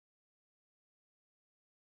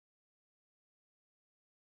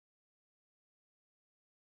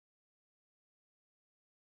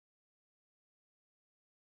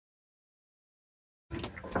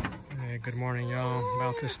Hey, good morning, y'all.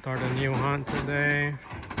 About to start a new hunt today.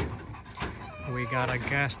 We got a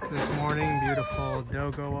guest this morning, beautiful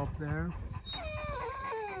Dogo up there.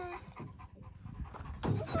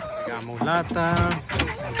 We got Mulata,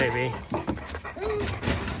 and baby.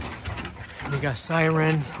 We got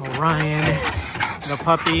Siren, Orion, the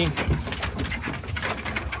puppy.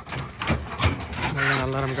 We're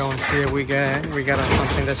gonna let him go and see if we got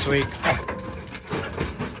something this week.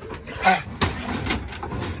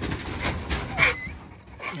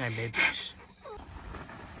 Yeah, baby.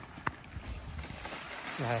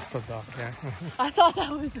 Yeah, that's the dog there. I thought that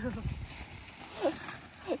was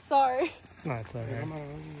sorry. No, it's okay.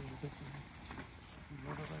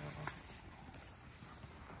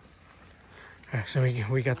 Alright, so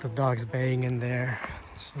we got the dogs baying in there.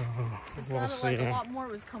 So we'll see. Like a lot more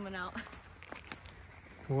was coming out.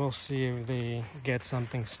 We'll see if they get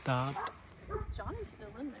something stopped. Johnny's still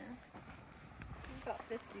in there. He's about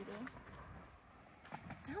 50 though.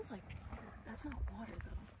 Sounds like water. That's not water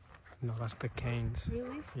though. No, that's the canes.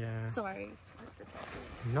 Really? Yeah. Sorry.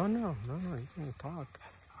 No, you can talk.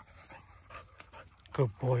 Good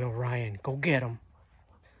boy, Orion. Go get him.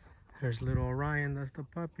 There's little Orion. That's the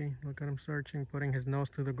puppy. Look at him searching, putting his nose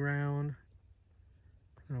to the ground.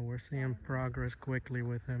 So we're seeing progress quickly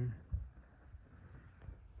with him.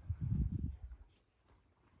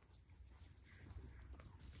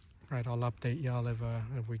 Right, I'll update y'all if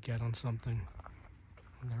we get on something.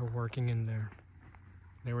 They're working in there.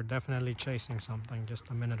 They were definitely chasing something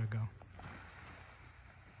just a minute ago.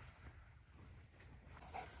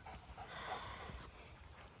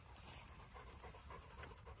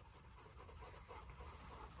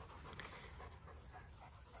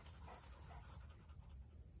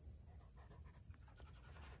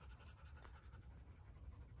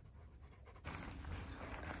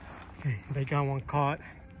 Okay, they got one caught.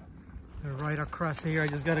 They're right across here. I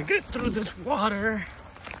just gotta get through this water.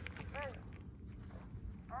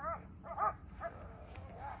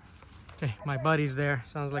 Okay, my buddy's there.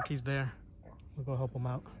 Sounds like he's there. We'll go help him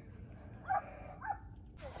out.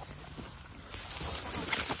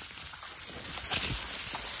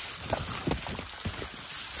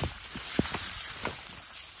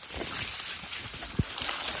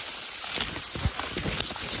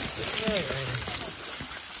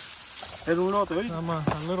 I'm a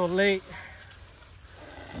little late.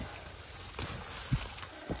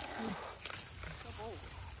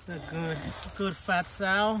 A good fat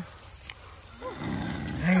sow.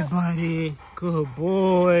 Hey, buddy. Good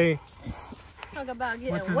boy. Talk about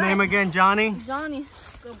getting What's his wet. name again? Johnny? Johnny.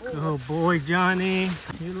 Good boy. Good boy, Johnny.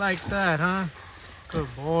 You like that, huh?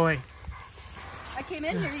 Good boy. I came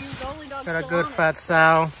in here, you was the only dog Got a still good on fat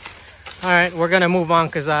sow. All right, we're going to move on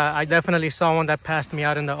because I definitely saw one that passed me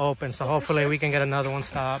out in the open. So hopefully we can get another one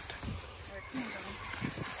stopped.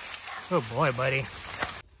 Good boy, buddy.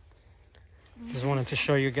 Just wanted to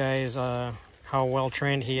show you guys how well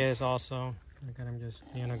trained he is also. Look at him just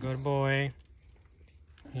being a good boy.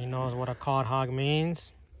 He knows what a caught hog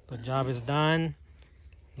means. The job is done.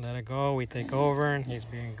 Let it go. We take over and he's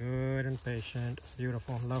being good and patient.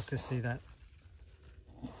 Beautiful. Love to see that.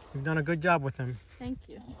 You've done a good job with him. Thank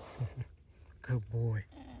you. Good boy.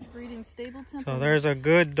 Breeding stable temperaments. So there's a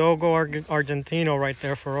good Dogo Argentino right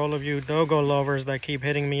there for all of you Dogo lovers that keep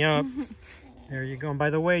hitting me up. There you go. And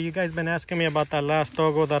by the way, you guys been asking me about that last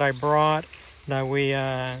Dogo that I brought that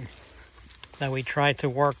we tried to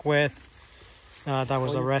work with. That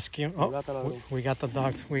was a rescue. Oh, we got the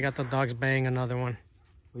dogs. We got the dogs baying another one.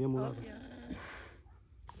 Oh, yeah.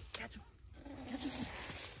 Catch him. Catch him.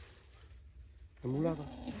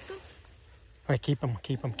 All right, keep him.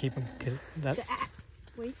 Cause that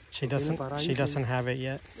Wait. she doesn't have it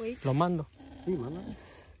yet. Wait. Lo mando.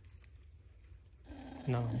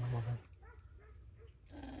 No.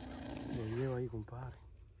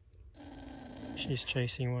 She's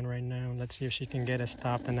chasing one right now. Let's see if she can get it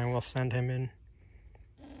stopped and then we'll send him in.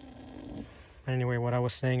 Anyway, what I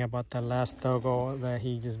was saying about that last Dogo, that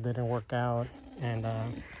he just didn't work out, and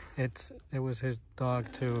it was his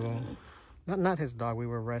dog too. Not his dog. We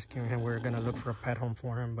were rescuing him. We were gonna look for a pet home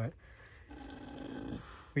for him, but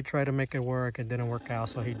we tried to make it work. It didn't work out,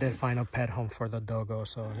 so he did find a pet home for the Dogo.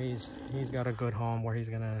 So he's got a good home where he's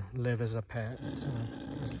gonna live as a pet. So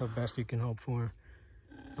that's the best you can hope for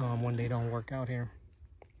when they don't work out here.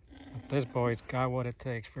 But this boy's got what it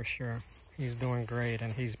takes for sure. He's doing great,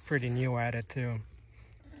 and he's pretty new at it too.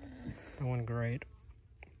 Doing great.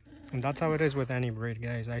 And that's how it is with any breed,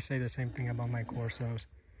 guys. I say the same thing about my Corsos.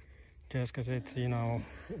 Just because it's, you know,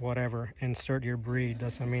 whatever, insert your breed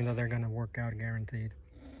doesn't mean that they're going to work out guaranteed.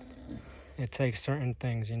 It takes certain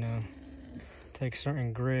things, you know. It takes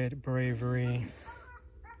certain grit, bravery,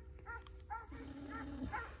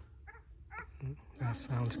 That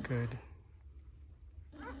sounds good.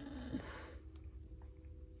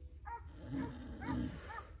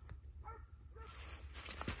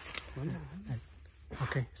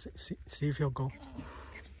 Okay, see if he'll go.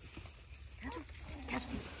 Catch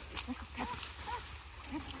him. Let's go, catch him.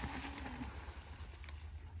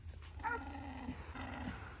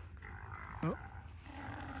 Oh.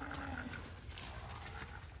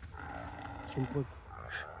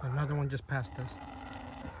 Another one just passed us.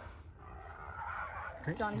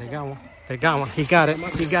 Okay, they got one. They got one. He got it.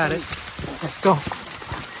 He got it. Let's go.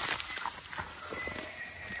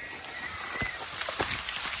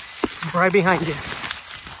 Right behind you.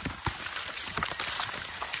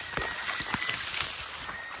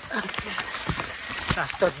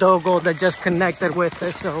 That's the Dogo that just connected with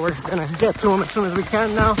us, so we're gonna get to him as soon as we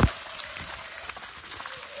can now.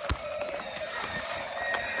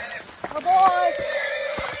 Oh boy!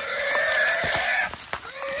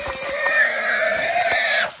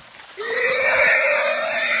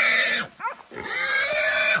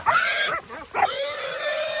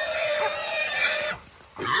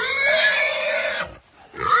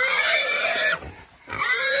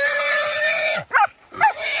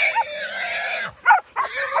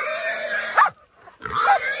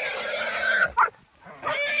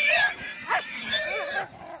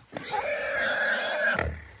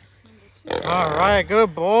 All right,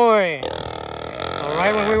 good boy. So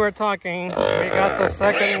right when we were talking, we got the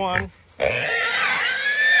second one.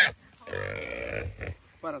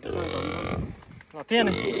 Lo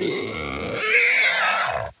tiene.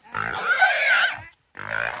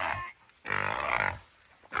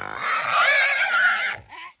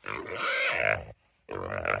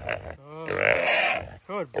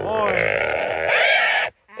 Good boy.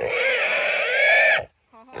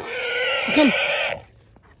 Come.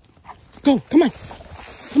 Go, come on.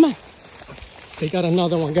 Come on. They got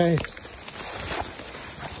another one, guys.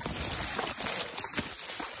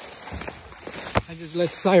 I just let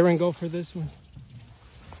Siren go for this one.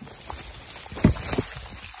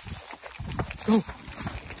 Go.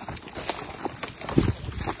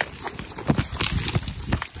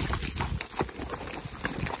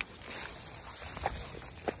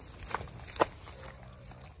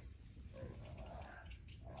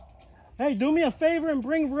 Hey, do me a favor and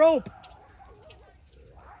bring rope.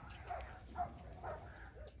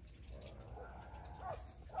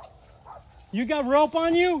 You got rope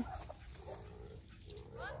on you?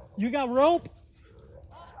 You got rope?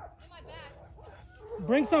 In my bag.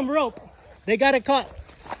 Bring some rope. They got it caught.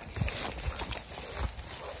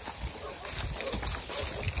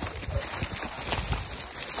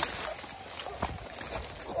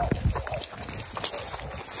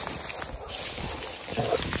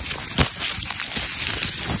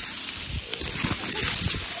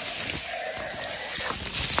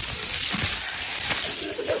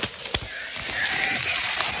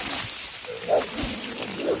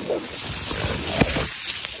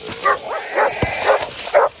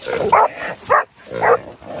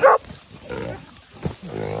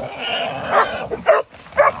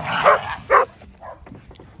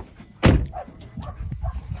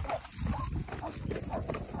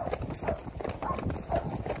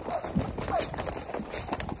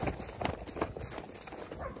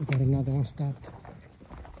 We got another one stopped.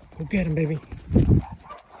 Go get him, baby.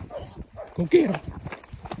 Go get him.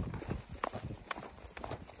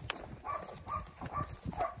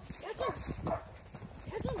 Catch him!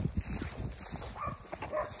 Catch him!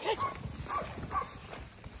 Catch him!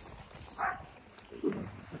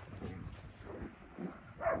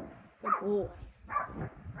 Good boy.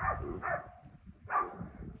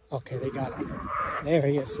 Okay, they got him. There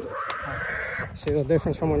he is. See the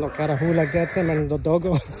difference from when the Carahula gets him and the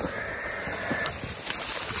Dogo?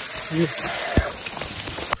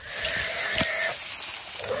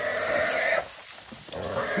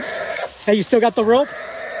 Hey, you still got the rope?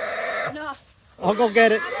 No. I'll go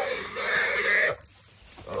get it.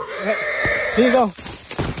 Here you go.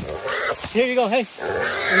 Here you go. Hey,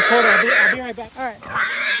 recorder. I'll be right back. All right.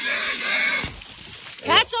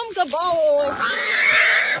 Catch him, good boy.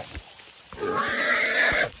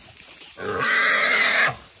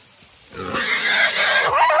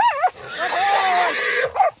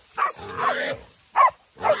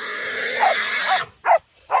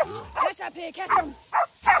 Catch that pig, catch him.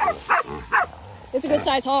 It's a good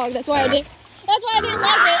sized hog. That's why I didn't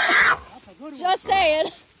like it. Just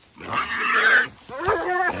saying.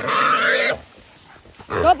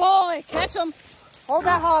 Good boy. Catch him. Hold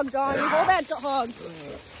that hog, Donnie. Hold that hog.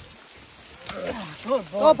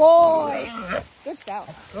 Good boy. Good scout.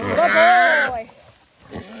 Good boy.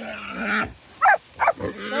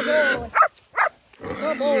 Good boy.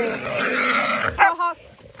 Good boy. Good hog.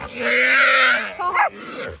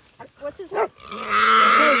 What's his name?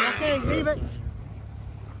 Okay, leave it.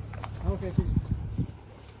 Okay.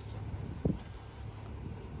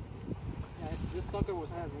 Yeah, this sucker was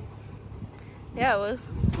heavy. Yeah, it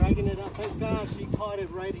was. Dragging it up. Thank God she caught it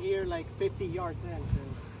right here, like 50 yards in.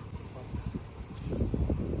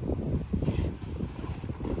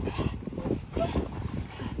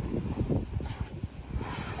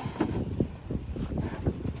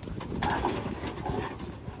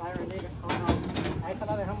 Ahí esta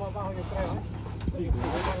la dejamos abajo, yo creo, ¿eh? Sí, sí,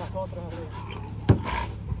 las otras arriba.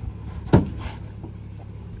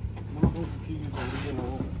 Vamos con un cuchillo y abrir en la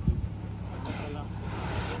boca.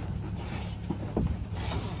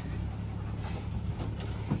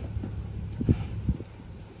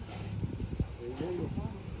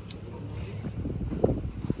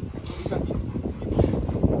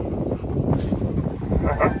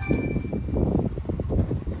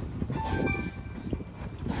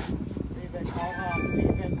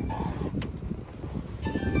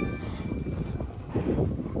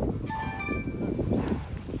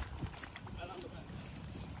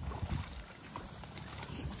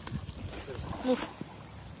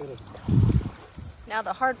 Now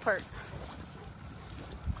the hard part.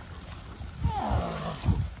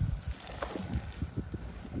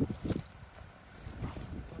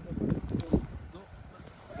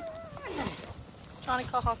 Johnny,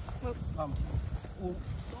 call Hog. Move.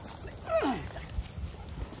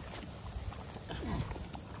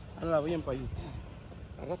 Ahora bien para allí.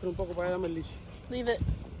 Arrastra un poco para allá, dame el leash. Leave it.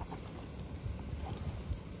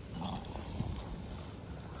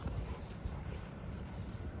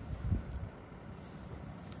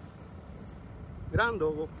 Gran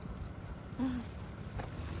dogo.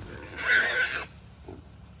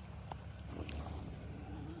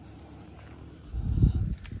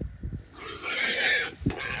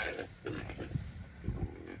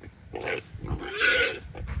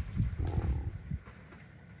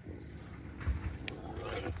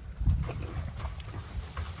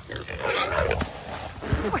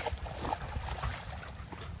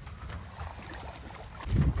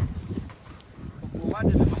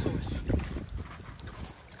 Guarde, me pasó eso.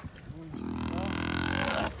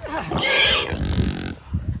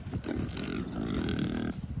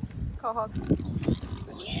 Call Hog.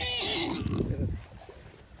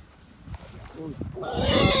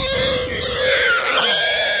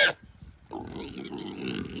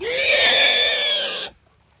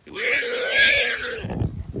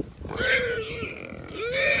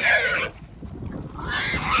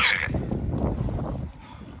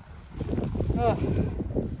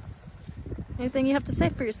 Anything you have to say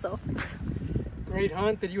for yourself? Great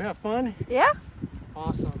hunt. Did you have fun? Yeah?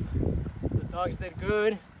 Awesome. The dogs did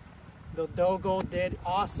good. The dogo did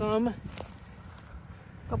awesome.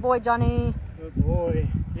 Good boy, Johnny. Good boy.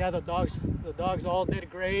 Yeah, the dogs all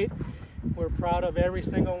did great. We're proud of every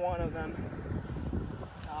single one of them.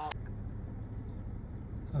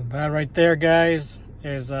 So that right there, guys,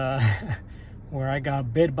 is where I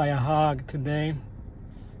got bit by a hog today.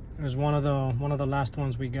 It was one of the last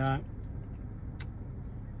ones we got.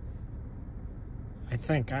 I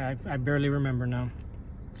think I barely remember now.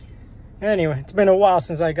 Anyway, it's been a while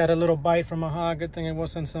since I got a little bite from a hog. Good thing it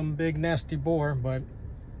wasn't some big nasty boar, but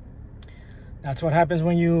that's what happens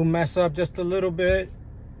when you mess up just a little bit.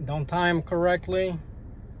 Don't time correctly.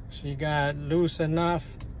 She got loose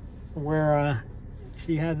enough where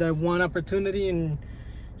she had that one opportunity and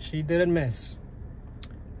she didn't miss.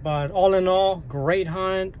 But all in all, great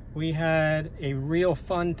hunt. We had a real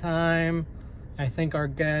fun time. I think our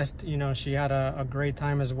guest, you know, she had a great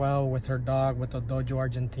time as well with her dog, with the Dogo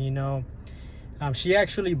Argentino. She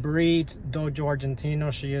actually breeds Dogo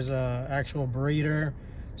Argentino. She is a actual breeder.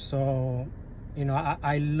 So, you know,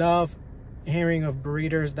 I love hearing of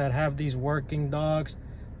breeders that have these working dogs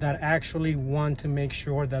that actually want to make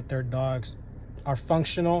sure that their dogs are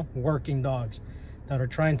functional working dogs, that are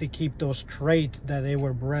trying to keep those traits that they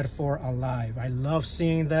were bred for alive. I love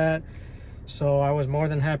seeing that. So I was more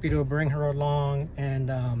than happy to bring her along and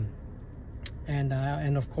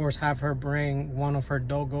of course have her bring one of her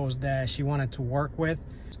dogos that she wanted to work with.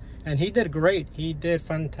 And he did great. He did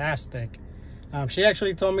fantastic. She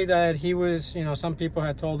actually told me that he was, you know, some people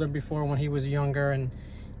had told her before when he was younger and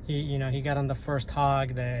he got on the first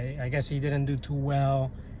hog that I guess he didn't do too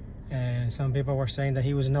well. And some people were saying that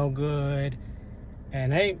he was no good.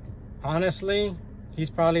 And hey, honestly, he's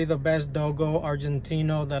probably the best Dogo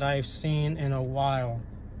Argentino that I've seen in a while.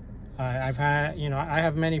 I've had, you know, I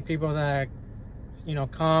have many people that, you know,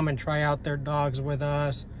 come and try out their dogs with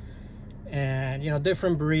us and, you know,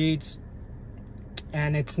 different breeds.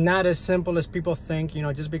 And it's not as simple as people think. You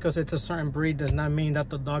know, just because it's a certain breed does not mean that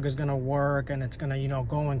the dog is gonna work and it's gonna, you know,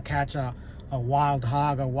 go and catch a wild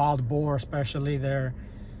hog, a wild boar, especially.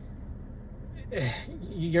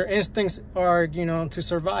 Your instincts are, you know, to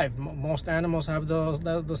survive. Most animals have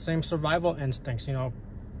the same survival instincts, you know,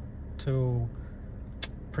 to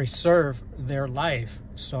preserve their life.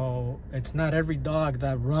 So it's not every dog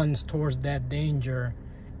that runs towards that danger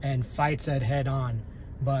and fights it head on.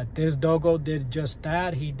 But this dogo did just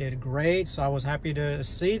that. He did great. So I was happy to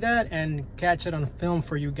see that and catch it on film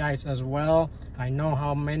for you guys as well. I know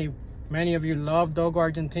how many of you love Dogo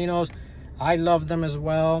Argentinos. I love them as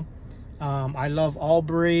well. I love all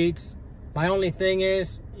breeds. My only thing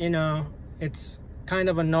is, you know, it's kind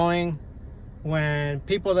of annoying when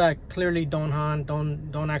people that clearly don't hunt,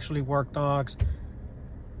 don't actually work dogs,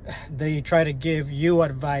 they try to give you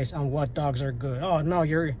advice on what dogs are good. Oh no,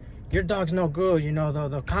 your dog's no good, you know,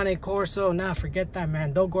 the Cane Corso, nah, forget that,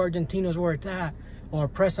 man. Dogo Argentino's where it's at. Or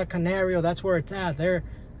Presa Canario, that's where it's at. They're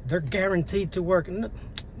guaranteed to work.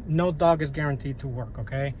 No dog is guaranteed to work,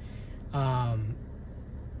 okay?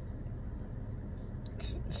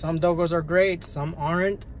 Some dogos are great, some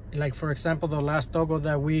aren't. Like, for example, the last dogo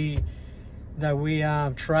that we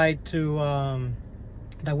tried to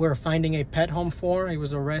that we're finding a pet home for, it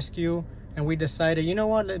was a rescue, and we decided, you know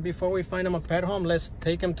what, before we find him a pet home, let's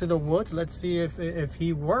take him to the woods. Let's see if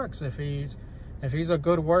he works. If he's a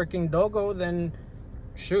good working dogo, then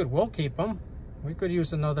shoot, we'll keep him. We could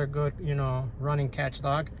use another good, you know, running catch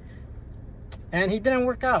dog. And he didn't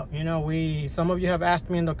work out. You know, some of you have asked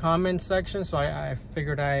me in the comments section, so I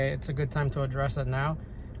figured it's a good time to address it now.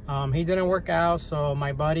 He didn't work out, so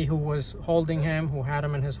my buddy who was holding him, who had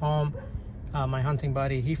him in his home, my hunting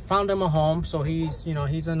buddy, he found him a home. So he's, you know,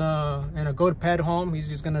 he's in a good pet home. He's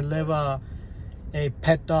just gonna live a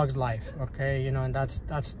pet dog's life, okay? You know, and that's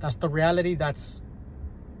the reality. That's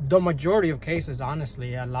the majority of cases,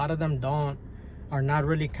 honestly. A lot of them are not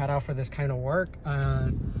really cut out for this kind of work.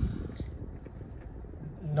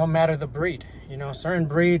 No matter the breed, you know, certain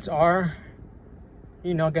breeds are,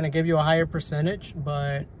 you know, gonna give you a higher percentage,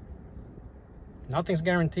 but nothing's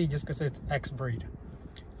guaranteed just because it's X breed.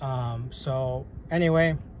 So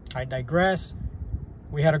anyway, I digress.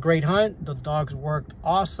 We had a great hunt. The dogs worked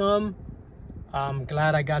awesome. I'm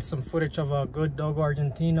glad I got some footage of a good Dogo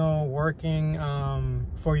Argentino working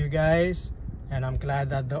for you guys, and I'm glad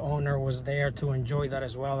that the owner was there to enjoy that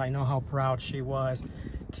as well. I know how proud she was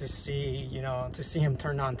to see, you know, to see him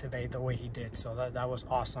turn on today the way he did. So that was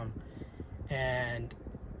awesome. And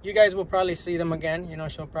you guys will probably see them again. You know,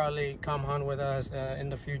 she'll probably come hunt with us in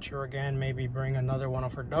the future again, maybe bring another one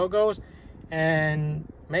of her dogos, and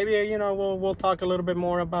maybe, you know, we'll talk a little bit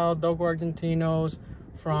more about Dogo Argentinos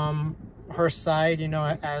from her side, you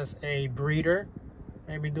know, as a breeder.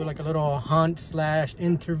 Maybe do like a little hunt /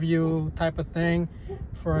 interview type of thing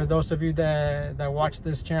for those of you that watch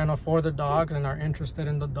this channel for the dogs and are interested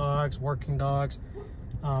in the dogs, working dogs.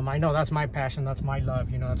 I know that's my passion, that's my love,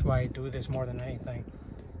 you know, that's why I do this more than anything.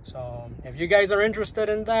 So if you guys are interested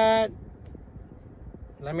in that,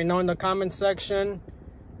 let me know in the comment section.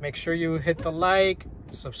 Make sure you hit the like,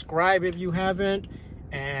 subscribe if you haven't,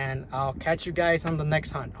 and I'll catch you guys on the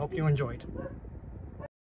next hunt. Hope you enjoyed.